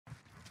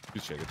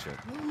Good shit, good shit.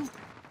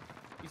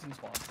 He's in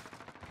spawn.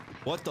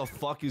 What the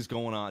fuck is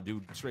going on,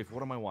 dude? Strahfe,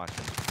 what am I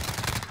watching?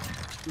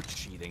 You're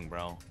cheating,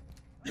 bro.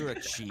 You're a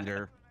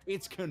cheater.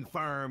 It's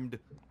confirmed.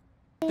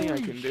 Thing I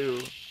can do.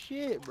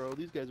 Shit, bro.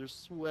 These guys are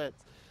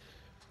sweats.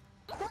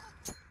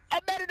 I'm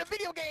better in a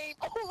video game.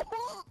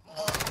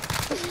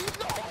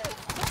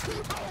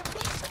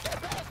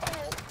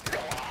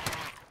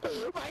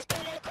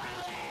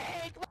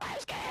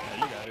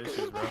 You got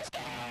issues, bro.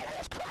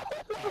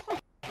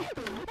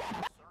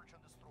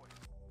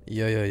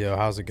 Yo,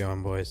 how's it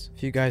going, boys?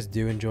 If you guys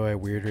do enjoy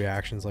weird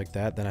reactions like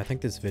that, then I think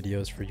this video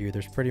is for you.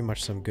 There's pretty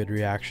much some good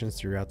reactions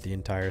throughout the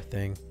entire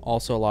thing.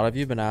 Also, a lot of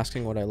you have been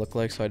asking what I look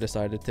like, so I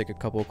decided to take a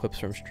couple of clips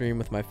from stream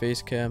with my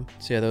face cam.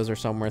 So yeah, those are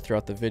somewhere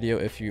throughout the video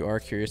if you are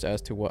curious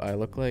as to what I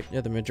look like. Yeah,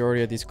 the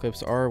majority of these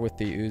clips are with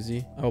the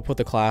Uzi. I will put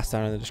the class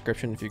down in the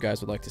description if you guys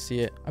would like to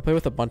see it. I play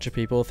with a bunch of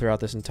people throughout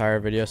this entire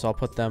video, so I'll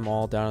put them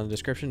all down in the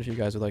description if you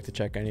guys would like to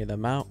check any of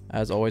them out.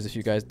 As always, if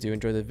you guys do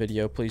enjoy the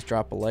video, please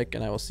drop a like,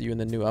 and I will see you in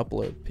the new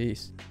upload.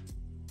 Peace.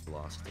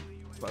 Lost him.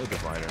 By the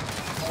divider.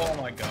 Oh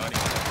my god.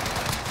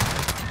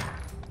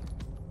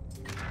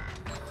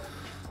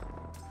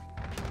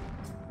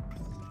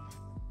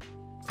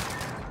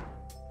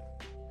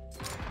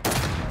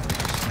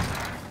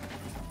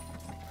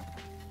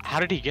 How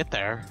did he get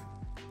there?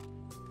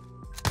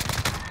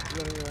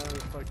 Running around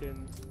with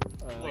fucking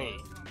Wait.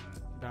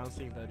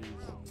 bouncing buddies.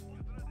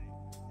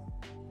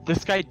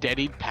 This guy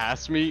deadied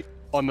past me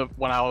on the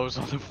when I was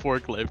on the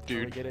forklift,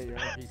 dude. Get it, you're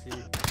on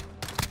PC.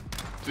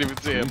 Didn't even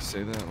see Did him. you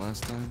say that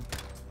last time?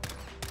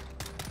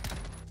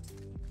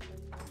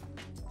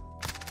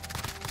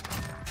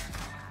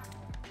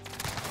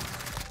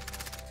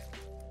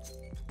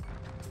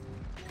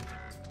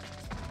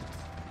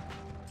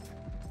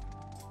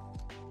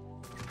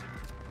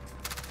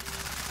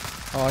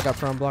 Oh, I got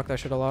front blocked. I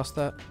should have lost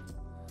that.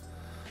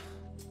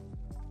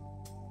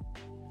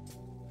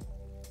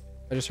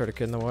 I just heard a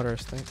kid in the water, I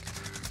think.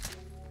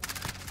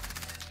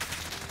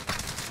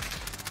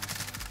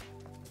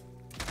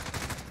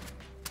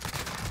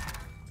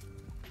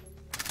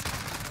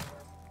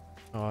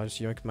 Oh, I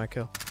just yoinked my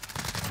kill.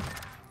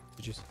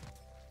 GG's.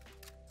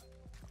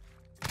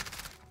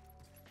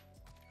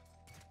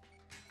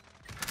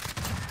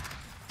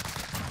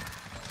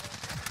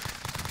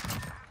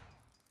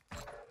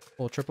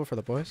 Full triple for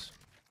the boys.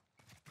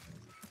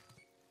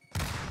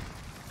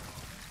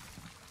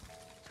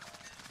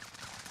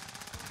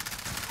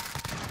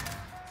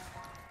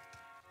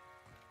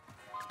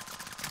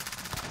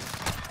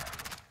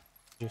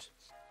 Juice.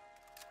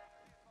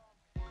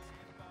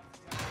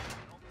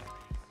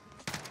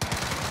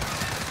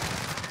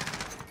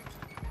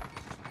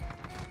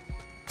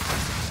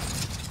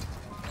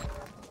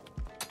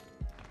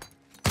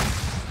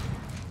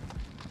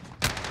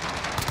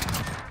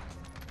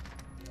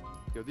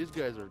 Yo, these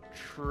guys are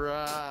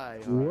try.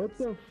 What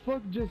the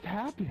fuck just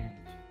happened?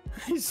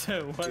 He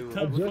said, what Dude,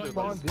 the I just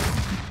fuck? spawned in.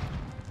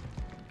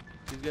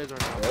 These guys are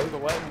not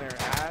letting their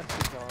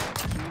asses on.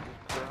 Jesus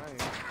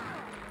Christ.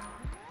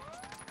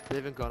 They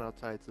haven't gone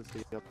outside since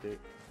the update.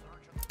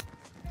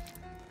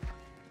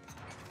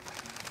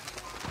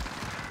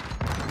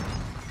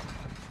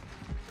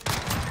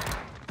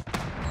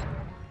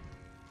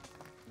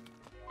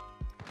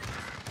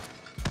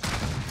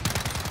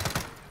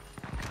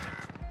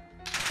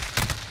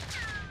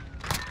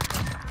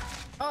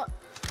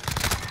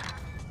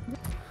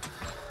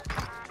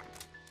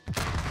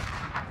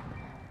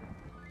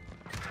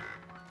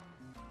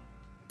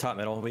 Top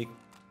middle, weak.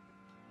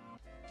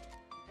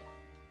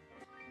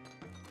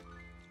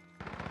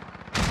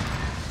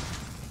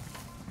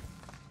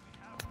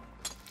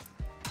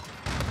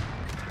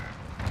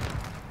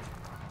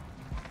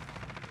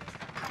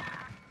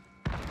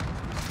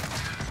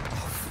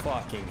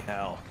 Fucking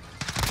hell.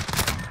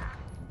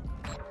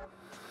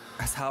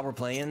 That's how we're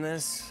playing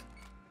this?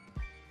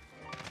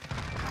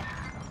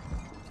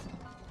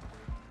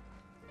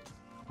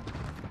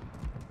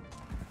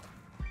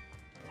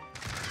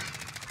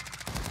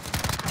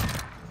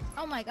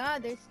 Oh my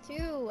god, there's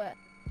two.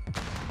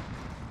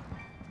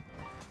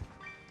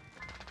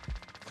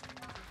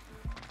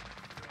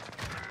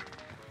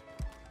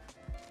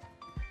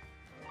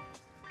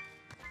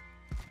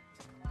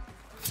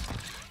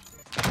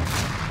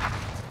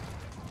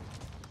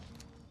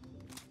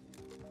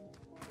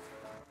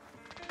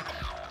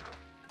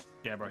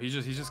 Yeah, bro. He's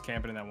just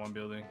camping in that one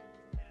building.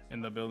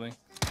 In the building.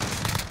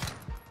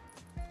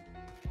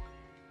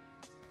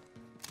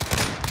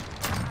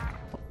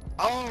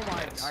 Oh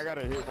my! I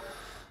gotta hit.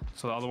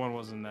 So the other one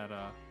was in that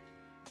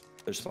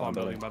There's spawn spawn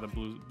building building.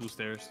 by the blue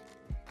stairs.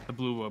 The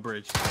blue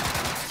bridge.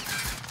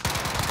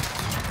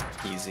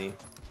 Easy.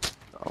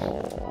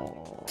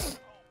 Oh.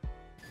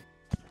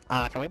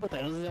 Can we put the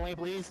Uzis away,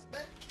 please?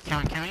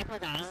 Can we put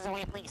the Uzis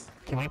away, please?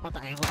 Can we put the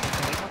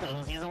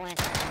Uzis away,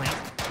 please?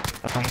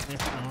 Please, put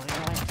the Uzis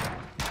away.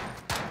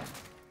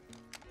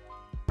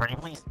 Pretty,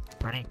 please.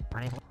 Pretty,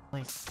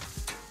 please.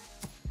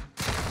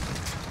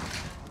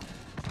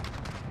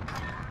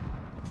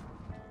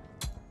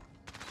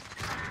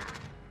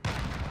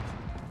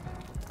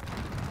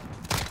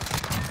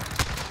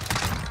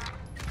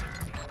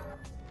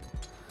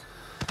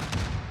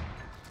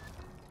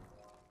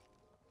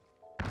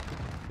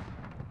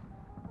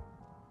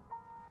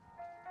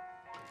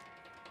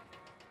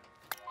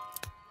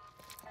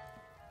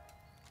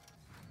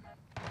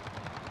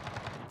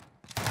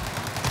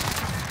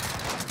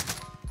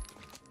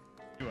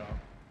 You out.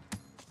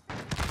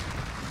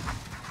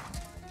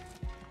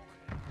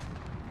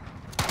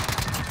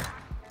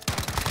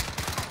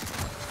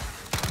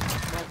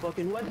 My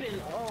fucking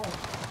weapon. Oh.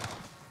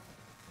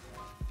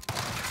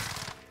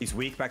 He's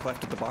weak back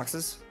left at the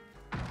boxes.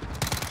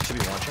 Should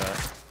be one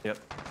shot. Yep.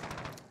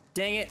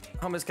 Dang it.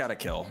 Hummus got a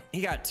kill.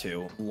 He got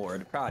 2.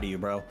 Lord, proud of you,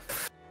 bro.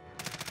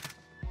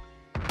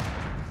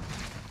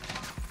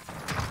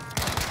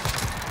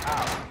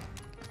 Ow.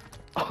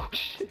 Oh,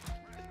 shit.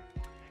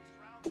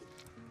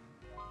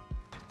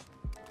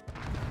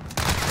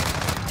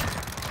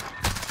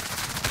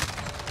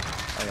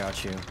 I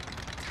got you.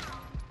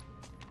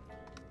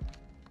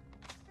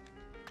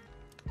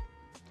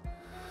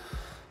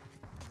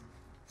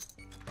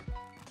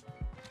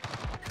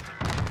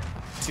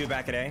 Two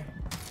back at A.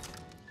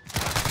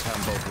 Have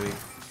them both weak.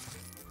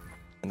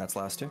 And that's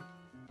last 2.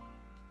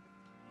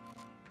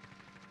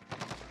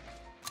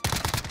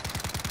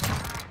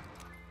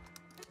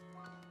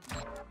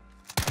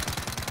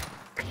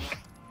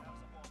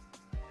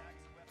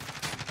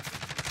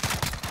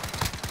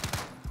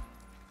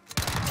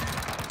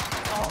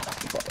 Oh,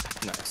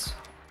 nice.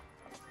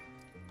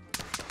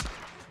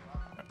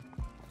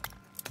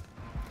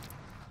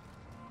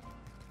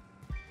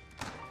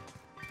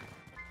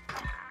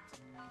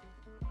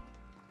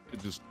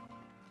 It just.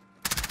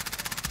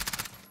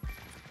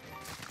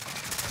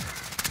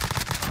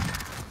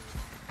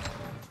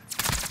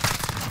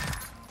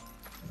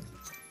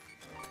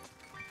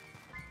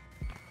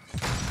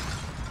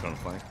 Trying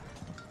to flank.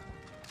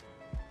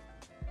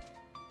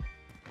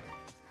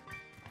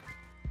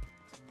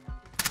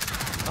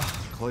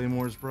 Ah,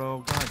 Claymores, bro.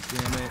 God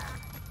damn it.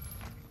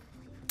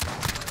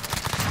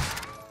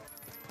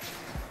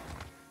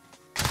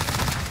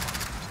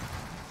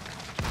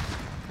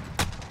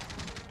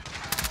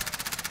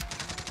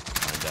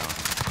 Down.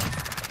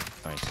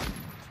 Nice.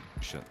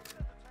 Shit.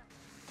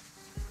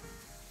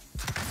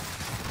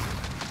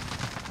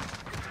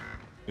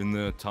 In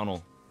the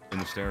tunnel. In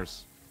the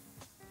stairs.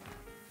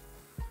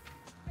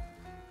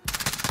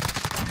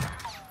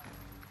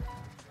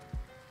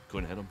 Go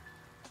and hit him.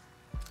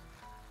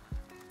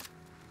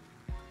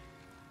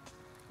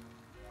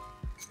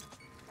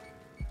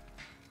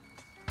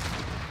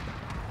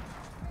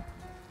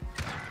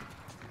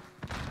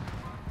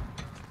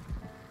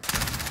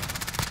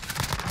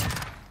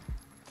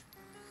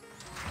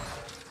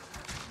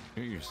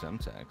 Here are your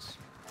Semtex.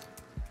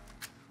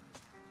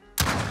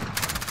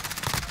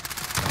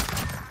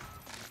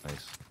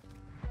 Nice.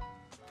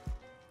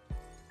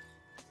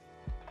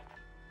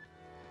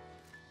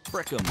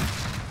 Brick him.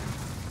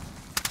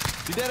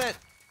 You did it!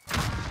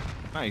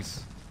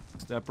 Nice.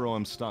 Step bro,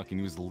 I'm stuck, and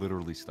he was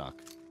literally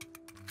stuck.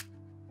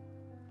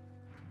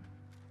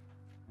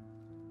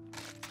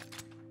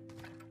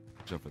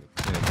 Jump for the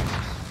pin.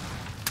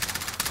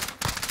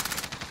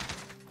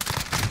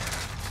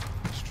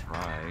 Let's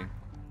try.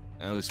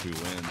 At least we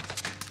win.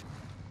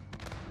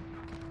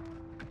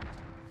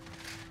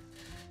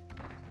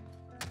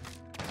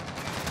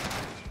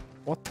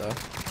 What the?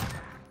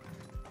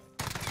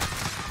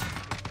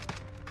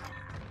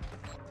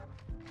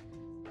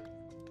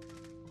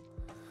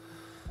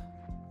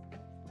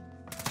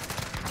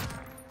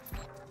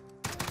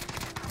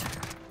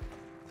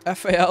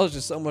 FAL is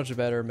just so much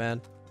better,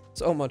 man.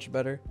 So much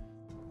better.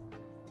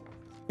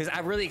 Because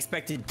I really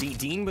expected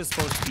Dean was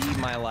supposed to be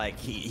my, like,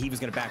 he was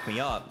gonna back me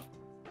up.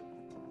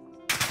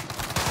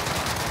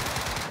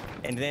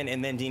 And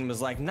then Dean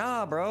was like,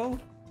 nah, bro.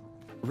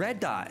 Red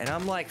dot. And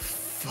I'm like,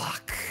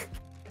 fuck.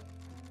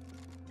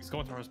 He's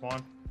going to our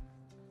spawn.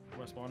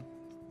 West spawn.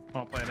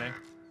 Oh, plan A.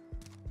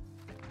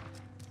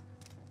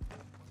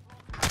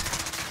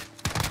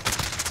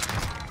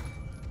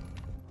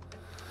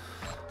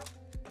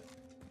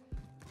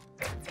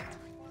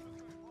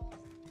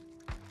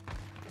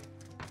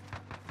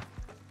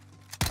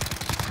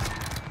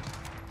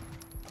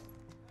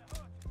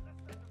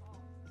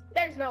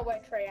 There's no way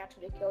Trey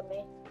actually killed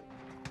me.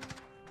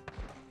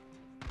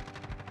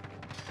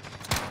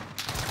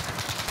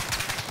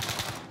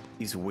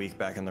 He's weak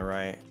back in the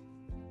right.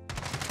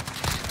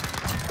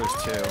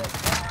 There's 2.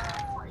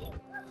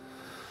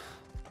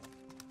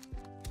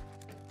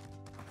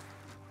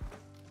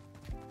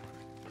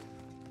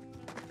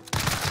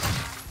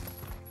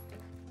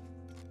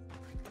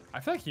 I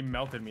feel like he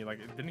melted me. Like,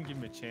 it didn't give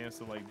me a chance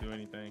to, like, do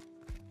anything.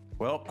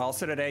 Well, I'll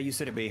sit at A, you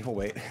sit at B. We'll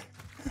wait.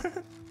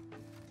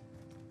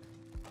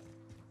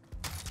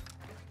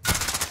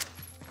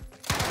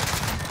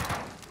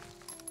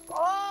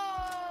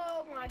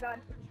 Oh my god.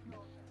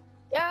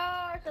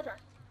 Yeah, it's your turn.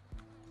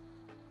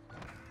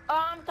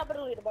 Top of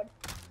the leaderboard.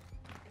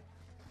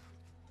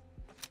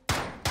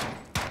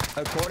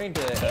 According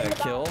to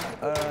Kill,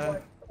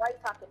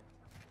 Right pocket.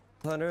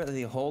 Thunder,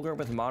 the Holger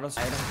with monos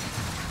item,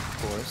 of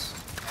course.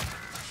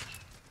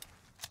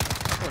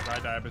 Of course I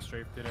died, but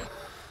straight did it.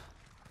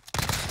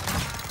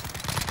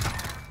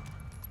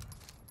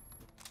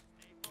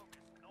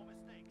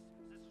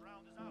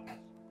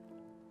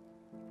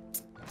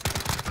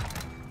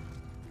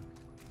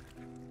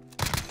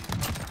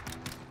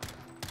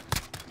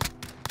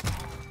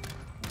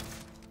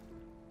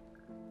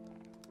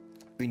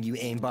 When you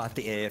aimbot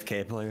the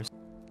AFK players.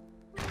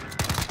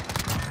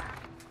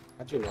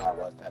 How'd you know I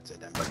was? That's it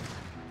then.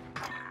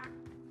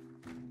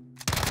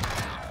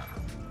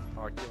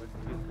 Oh, give it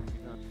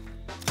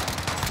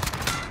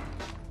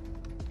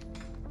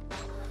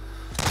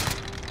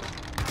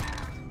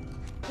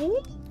to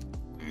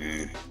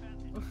you.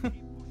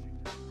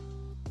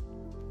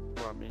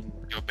 Well, I mean,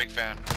 Yo, big fan.